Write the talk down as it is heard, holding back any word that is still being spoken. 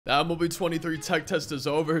The MLB 23 tech test is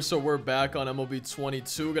over, so we're back on MLB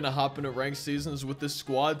 22. Gonna hop into ranked seasons with this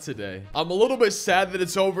squad today. I'm a little bit sad that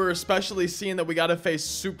it's over, especially seeing that we gotta face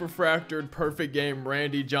super fractured perfect game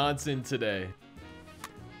Randy Johnson today.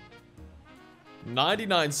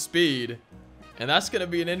 99 speed, and that's gonna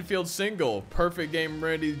be an infield single. Perfect game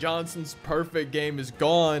Randy Johnson's perfect game is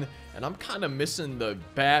gone, and I'm kind of missing the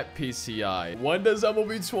bat PCI. When does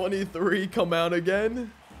MLB 23 come out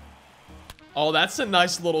again? Oh, that's a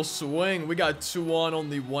nice little swing. We got 2 on,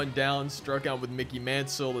 only 1 down. Struck out with Mickey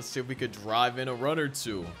Mantle. Let's see if we could drive in a run or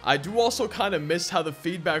 2. I do also kind of miss how the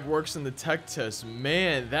feedback works in the tech test.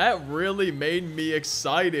 Man, that really made me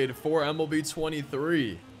excited for MLB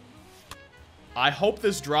 23. I hope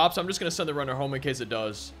this drops. I'm just going to send the runner home in case it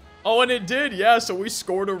does. Oh, and it did. Yeah, so we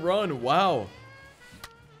scored a run. Wow.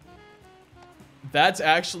 That's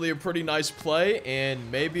actually a pretty nice play,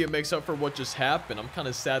 and maybe it makes up for what just happened. I'm kind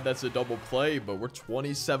of sad that's a double play, but we're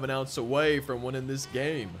 27 outs away from winning this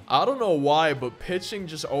game. I don't know why, but pitching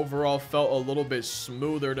just overall felt a little bit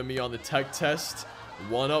smoother to me on the tech test.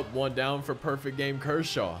 1 up, 1 down for perfect game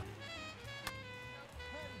Kershaw.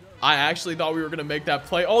 I actually thought we were going to make that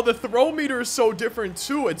play. Oh, the throw meter is so different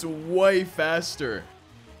too. It's way faster.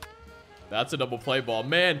 That's a double play ball,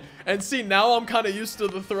 man. And see, now I'm kind of used to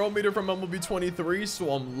the throw meter from MLB 23, so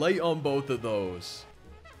I'm late on both of those.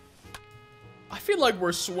 I feel like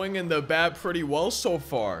we're swinging the bat pretty well so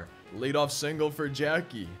far. Leadoff single for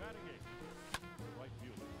Jackie.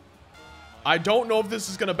 I don't know if this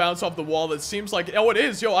is going to bounce off the wall. It seems like, oh, it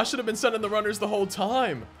is. Yo, I should have been sending the runners the whole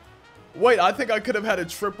time. Wait, I think I could have had a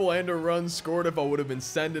triple and a run scored if I would have been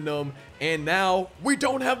sending them. And now we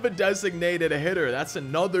don't have a designated hitter. That's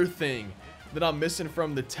another thing that I'm missing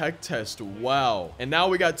from the tech test. Wow. And now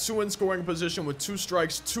we got 2 in scoring position with 2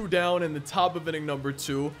 strikes, 2 down in the top of inning number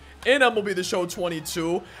 2 in MLB The Show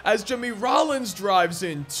 22 as Jimmy Rollins drives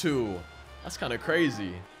in 2. That's kind of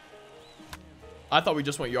crazy. I thought we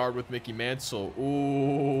just went yard with Mickey Mantle.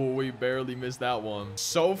 Ooh, we barely missed that one.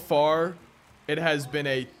 So far, it has been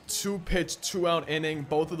a 2-pitch, 2-out inning.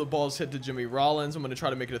 Both of the balls hit to Jimmy Rollins. I'm going to try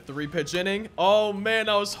to make it a 3-pitch inning. Oh, man,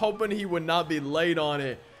 I was hoping he would not be late on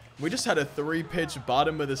it. We just had a 3-pitch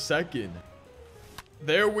bottom of the 2nd.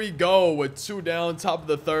 There we go with 2 down, top of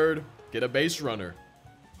the 3rd. Get a base runner.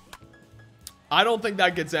 I don't think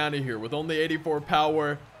that gets out of here. With only 84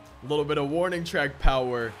 power, a little bit of warning track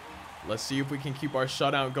power. Let's see if we can keep our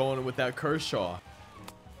shutout going with that Kershaw.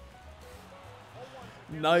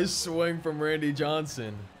 Nice swing from Randy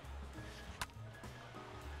Johnson.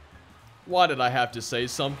 Why did I have to say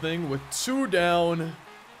something? With 2 down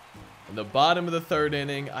in the bottom of the 3rd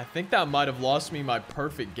inning, I think that might have lost me my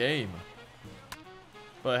perfect game.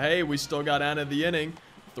 But hey, we still got out of the inning.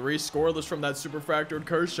 3 scoreless from that super fractured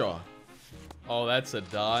Kershaw. Oh, that's a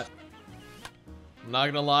dot. I'm not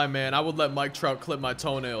gonna lie, man. I would let Mike Trout clip my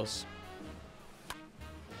toenails.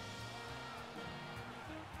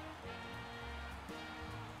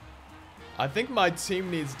 I think my team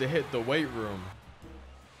needs to hit the weight room.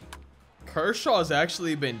 Kershaw's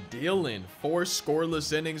actually been dealing. 4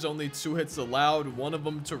 scoreless innings, only 2 hits allowed. 1 of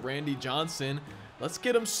them to Randy Johnson. Let's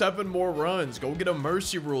get him 7 more runs. Go get a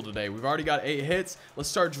mercy rule today. We've already got 8 hits. Let's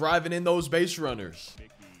start driving in those base runners.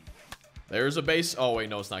 There's a base. Oh, wait,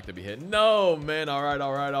 no, it's not going to be hit. No, man. All right,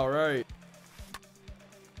 all right, all right.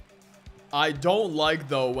 I don't like,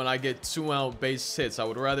 though, when I get 2-out base hits. I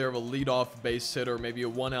would rather have a leadoff base hit or maybe a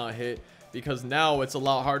 1-out hit, because now it's a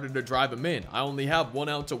lot harder to drive him in. I only have 1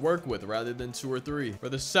 out to work with rather than 2 or 3. For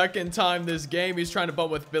the 2nd time this game, he's trying to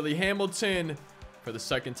bunt with Billy Hamilton. For the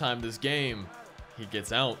 2nd time this game, he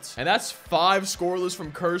gets out. And that's 5 scoreless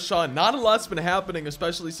from Kershaw. Not a lot's been happening,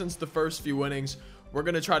 especially since the first few innings. We're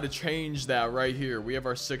going to try to change that right here. We have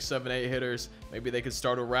our 6, 7, 8 hitters. Maybe they could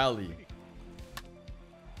start a rally.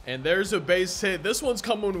 And there's a base hit. This one's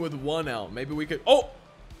coming with 1 out. Maybe we could... Oh!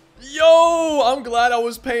 Yo, I'm glad I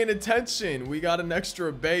was paying attention. We got an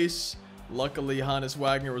extra base. Luckily, Hannes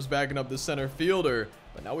Wagner was backing up the center fielder.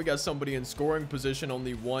 But now we got somebody in scoring position.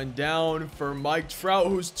 Only 1 down for Mike Trout,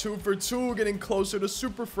 who's 2 for 2, getting closer to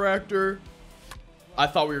super fractor. I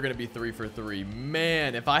thought we were going to be 3 for 3.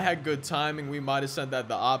 Man, if I had good timing, we might have sent that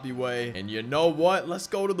the Oppie way. And you know what? Let's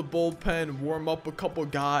go to the bullpen, warm up a couple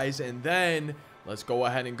guys, and then... let's go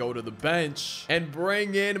ahead and go to the bench and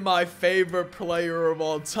bring in my favorite player of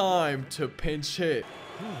all time to pinch hit.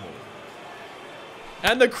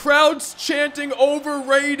 And the crowd's chanting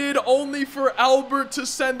overrated, only for Albert to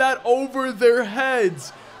send that over their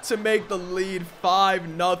heads to make the lead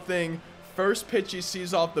 5-0. First pitch he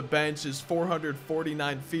sees off the bench is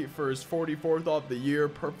 449 feet for his 44th off the year.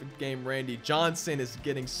 Perfect game Randy Johnson is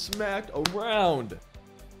getting smacked around.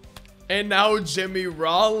 And now Jimmy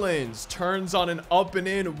Rollins turns on an up and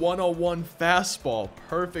in 101 fastball.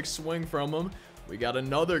 Perfect swing from him. We got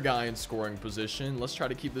another guy in scoring position. Let's try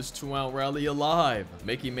to keep this 2-out rally alive.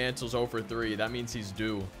 Mickey Mantle's 0 for 3. That means he's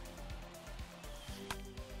due.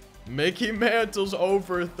 Mickey Mantle's 0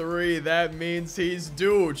 for 3. That means he's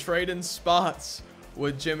due. Trading spots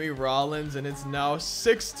with Jimmy Rollins, and it's now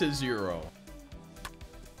 6-0.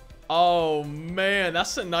 Oh, man.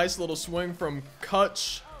 That's a nice little swing from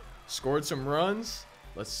Kutch. Scored some runs.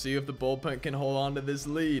 Let's see if the bullpen can hold on to this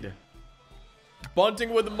lead.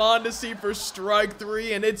 Bunting with Mondesi for strike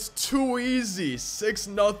 3, and it's too easy.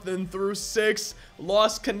 6-0 through 6.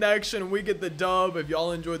 Lost connection. We get the dub. If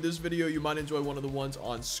y'all enjoyed this video, you might enjoy one of the ones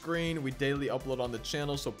on screen. We daily upload on the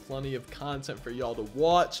channel, so plenty of content for y'all to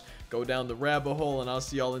watch. Go down the rabbit hole, and I'll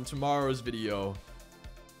see y'all in tomorrow's video.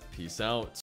 Peace out.